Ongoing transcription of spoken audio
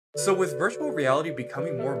So with virtual reality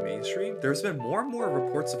becoming more mainstream, there's been more and more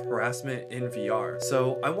reports of harassment in VR.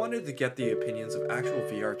 So I wanted to get the opinions of actual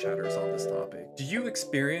VR chatters on this topic. Do you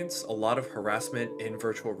experience a lot of harassment in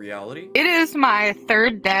virtual reality? It is my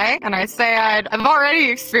third day, and I say I've already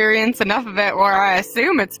experienced enough of it where I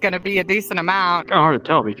assume it's going to be a decent amount. Kind of hard to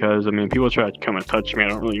tell because, I mean, people try to come and touch me. I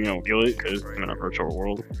don't really, feel it because I'm in a virtual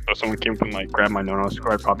world. If someone came and, grab my no-no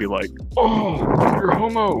score, I'd probably be like, oh, you're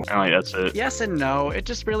homo. And, that's it. Yes and no. It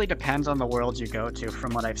just really depends on the world you go to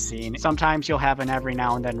from what I've seen. Sometimes you'll have an every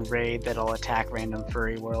now and then raid that'll attack random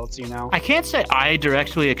furry worlds, I can't say I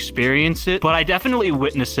directly experience it, but I definitely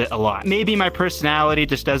witness it a lot. Maybe my personality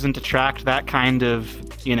just doesn't attract that kind of,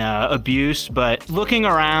 abuse, but looking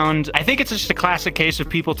around, I think it's just a classic case of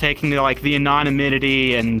people taking the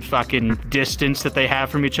anonymity and fucking distance that they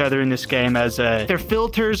have from each other in this game as their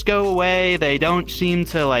filters go away. They don't seem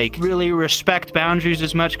to really respect boundaries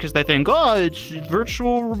as much because they think, oh, it's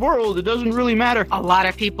virtual world, it doesn't really matter. A lot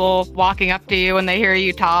of people walking up to you when they hear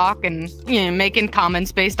you talk and making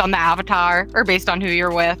comments based on the avatar or based on who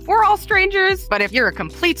you're with. We're all strangers, but if you're a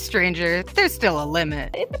complete stranger, there's still a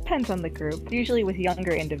limit. It depends on the group. Usually with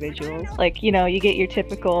younger individuals, you get your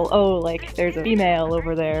typical, there's a female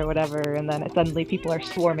over there or whatever, and then suddenly people are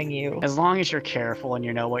swarming you. As long as you're careful and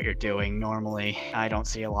you know what you're doing, normally I don't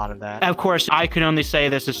see a lot of that. Of course, I can only say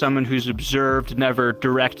this as someone who's observed, never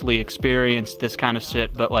directly experienced this kind of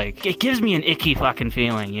shit, but it gives me an icky fucking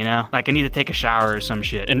feeling, Like I need to take a shower or some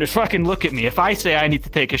shit. And fucking look at me. If I say I need to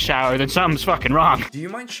take a shower, then something's fucking wrong. Do you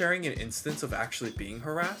mind sharing an instance of actually being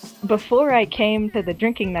harassed? Before I came to the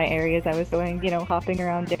drinking night areas, I was going, hopping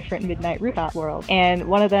around different midnight rooftop worlds. And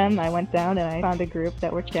one of them, I went down and I found a group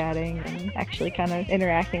that were chatting and actually kind of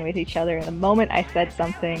interacting with each other. And the moment I said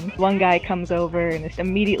something, one guy comes over and is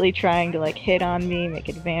immediately trying to hit on me, make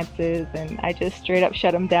advances, and I just straight up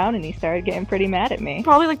shut him down and he started getting pretty mad at me.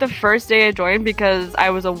 Probably the first day I joined because I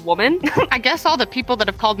was a woman. I guess all the people that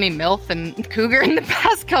have called me MILF and Cougar in the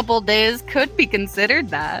past couple days could be considered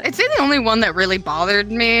that. I'd say the only one that really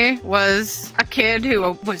bothered me was a kid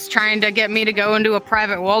who was trying to get me to go into a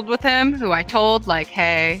private world with him, who I told,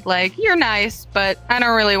 hey, you're nice, but I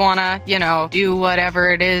don't really want to, do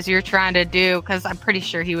whatever it is you're trying to do, because I'm pretty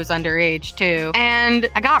sure he was underage too. And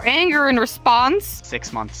I got anger in response.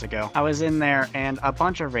 6 months ago, I was in there and a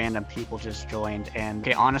bunch of random people just joined, and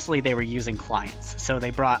honestly, they were using clients. So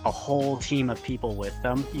they brought a whole team of people with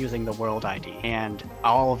them using the world ID, and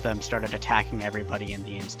all of them started attacking everybody in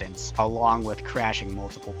the instance, along with crashing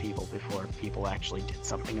multiple people before people actually did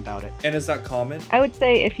something about it. And is that common? I would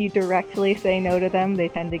say if you directly say no to them, they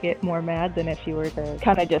tend to get more mad than if you were to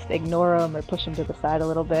kind of just ignore them or push them to the side a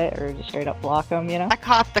little bit or just straight up block them, I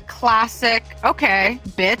caught the classic, okay,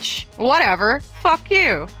 bitch, whatever, fuck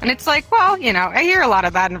you. And it's well, I hear a lot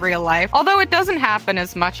of that in real life. Although it doesn't happen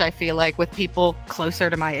as much, I feel with people closer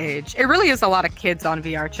to my age. It really is a lot of kids on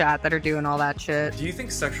VRChat that are doing all that shit. Do you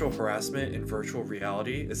think sexual harassment in virtual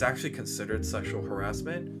reality is actually considered sexual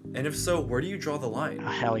harassment? And if so, where do you draw the line?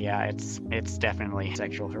 Hell yeah, it's definitely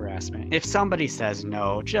sexual harassment. If somebody says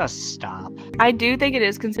no, just stop. I do think it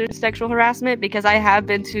is considered sexual harassment because I have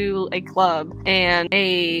been to a club and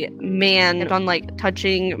a man kept on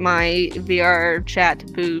touching my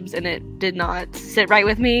VRChat boobs and it did not sit right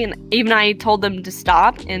with me, and even I told them to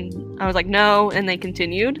stop and I was like, no, and they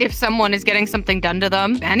continued. If someone is getting something done to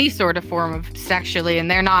them, any sort of form of sexually, and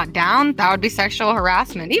they're not down, that would be sexual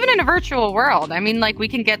harassment. Even in a virtual world. I mean, we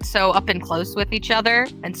can get so up and close with each other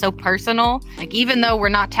and so personal. Even though we're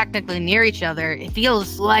not technically near each other, it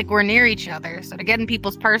feels like we're near each other. So to get in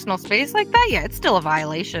people's personal space like that, yeah, it's still a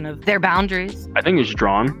violation of their boundaries. I think it's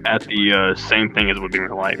drawn at the same thing as would be in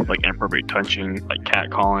real life, inappropriate touching,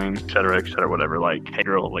 catcalling, etc., whatever, hey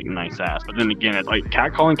girl, nice ass. But then again, it's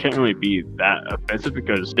catcalling can't really be that offensive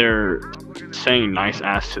because they're saying nice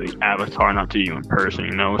ass to the avatar, not to you in person,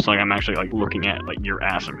 It's I'm actually looking at your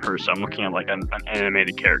ass in person. I'm looking at an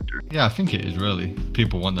animated character. Yeah, I think it is really.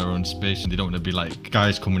 People want their own space and they don't want to be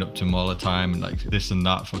guys coming up to them all the time and this and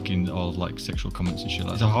that, fucking all sexual comments and shit.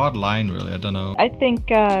 It's a hard line, really. I don't know. I think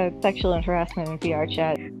sexual harassment in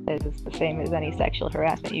VRChat is the same as any sexual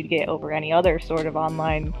harassment you'd get over any other sort of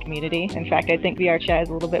online community. In fact, I think VRChat is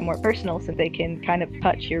a little bit more personal since they can kind of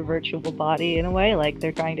touch your virtual body in a way,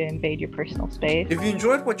 they're trying to invade your personal space. If you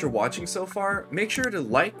enjoyed what you're watching so far, make sure to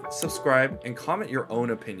like, subscribe, and comment your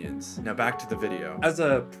own opinions. Now back to the video. As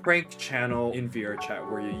a prank channel in VRChat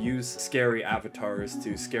where you use scary avatars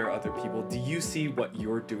to scare other people, do you see what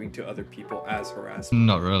you're doing to other people as harassment?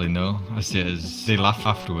 Not really, no. I see it as they laugh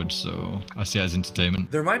afterwards, so I see it as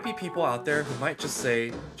entertainment. There might be people out there who might just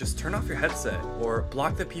say, just turn off your headset or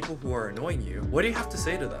block the people who are annoying you. What do you have to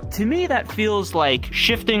say to them? To me, that feels like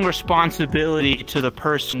shifting responsibility to the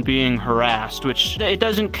person being harassed, which it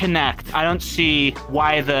doesn't connect. I don't see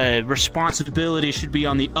why the responsibility should be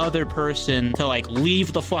on the other person to like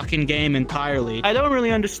leave the fucking game entirely. I don't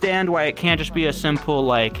really understand why it can't just be a simple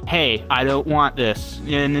like, hey, I don't want this,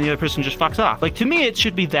 and then the other person just fucks off. Like, to me, it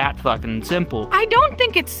should be that fucking simple. I don't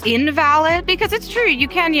think it's invalid, because it's true, you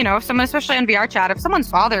can, you know, if someone, especially on VRChat, if someone's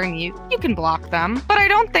bothering you, you can block them. But I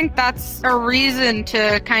don't think that's a reason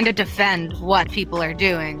to kind of defend what people are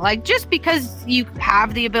doing. Like, just because you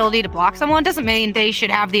have the ability to block someone doesn't mean they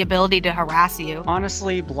should have the ability to harass you.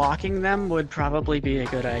 Honestly, blocking them would probably be a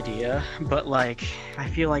good idea, but like, I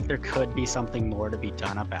feel like there could be something more to be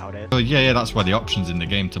done about it. So yeah, that's why the option's in the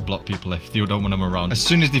game to block people if you don't want them around. As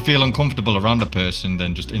soon as they feel uncomfortable around a person,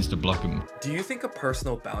 then just insta-block them. Do you think a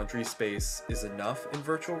personal boundary space is enough in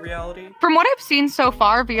virtual reality? From what I've seen so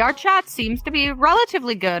far, VRChat seems to be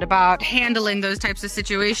relatively good about handling those types of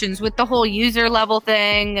situations with the whole user level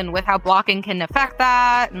thing and with how blocking can affect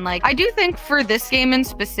that. And like, I do think for this game in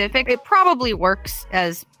specific, it probably works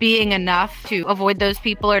as being enough to avoid those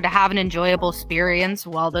people or to have an enjoyable experience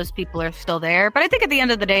while those people are still there. But I think at the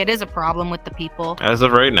end of the day, it is a problem with the people. As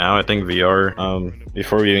of right now, I think VR,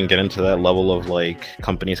 before we even get into that level of like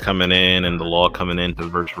companies coming in and the law coming into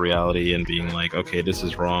virtual reality and being like, okay, this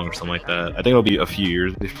is wrong or something like that, I think it'll be a few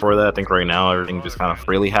years before that. I think right now everything just kind of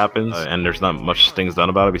freely happens and there's not much things done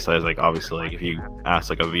about it besides like obviously like if you ask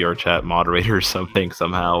like a VRChat moderator or something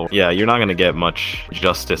somehow, yeah, you're not gonna get much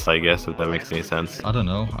justice, I guess, if that makes any sense. I don't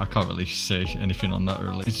know. I can't really say anything on that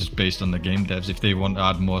really. It's just based on the game devs. If they want to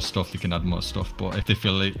add more stuff, they can add more stuff. But if they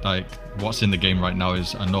feel like what's in the game right now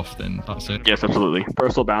is enough, then that's it. Yes, absolutely.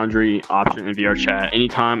 Personal boundary option in VRChat.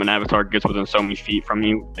 Anytime an avatar gets within so many feet from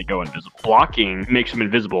you, they go invisible. Blocking makes them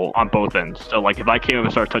invisible on both ends. So like if I came up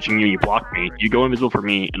and started touching you, you block me, you go invisible for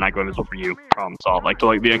me, and I go invisible for you. Problem solved. Like, so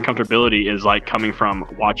like the uncomfortability is like coming from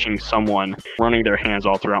watching someone running their hands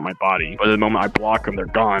all throughout my body. But the moment I block them, they're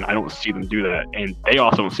gone. I don't see them do that, and they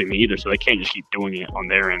also don't see me either. So they can't just keep doing it on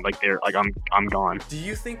their end. Like they're like I'm gone. Do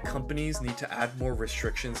you think companies need to add more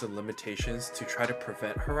restrictions and limitations to try to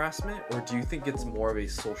prevent harassment, or do you think it's more of a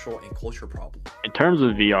social and culture problem? In terms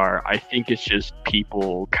of VR, I think it's just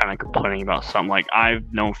people kind of complaining about something. Like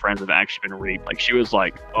I've known friends that have actually been raped. Like she was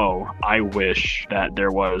like, oh, I wish that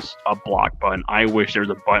there was a block button. I wish there was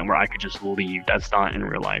a button where I could just leave. That's not in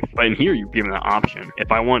real life. But in here, you're given that option.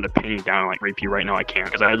 If I wanted to pin you down and like rape you right now, I can't,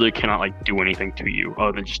 because I literally cannot like do anything to you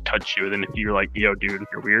other than just touch you. Then if you're like, yo, dude,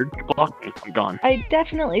 you're weird, you block me, I'm gone. I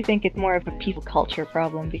definitely think it's more of a people culture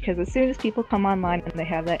problem, because as soon as people come online and they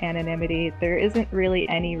have that anonymity, there isn't really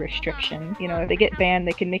any restriction. You know, if they get banned,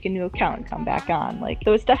 they can make a new account and come back on. Like,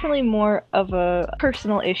 so it's definitely more of a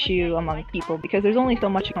personal issue among people, because there's only so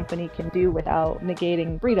much a company can do without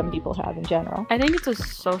negating freedom people have in general. I think it's a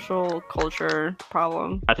social culture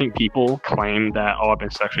problem. I think people claim that, oh, I've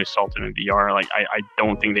been sexually assaulted in VR. Like, I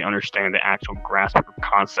don't think they understand the actual grasp or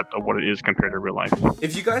concept of what it is compared to real life.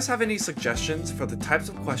 If you guys have any suggestions for the types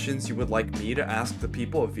of questions you would like me to ask the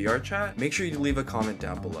people of VRChat, make sure you leave a comment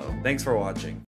down below. Thanks for watching.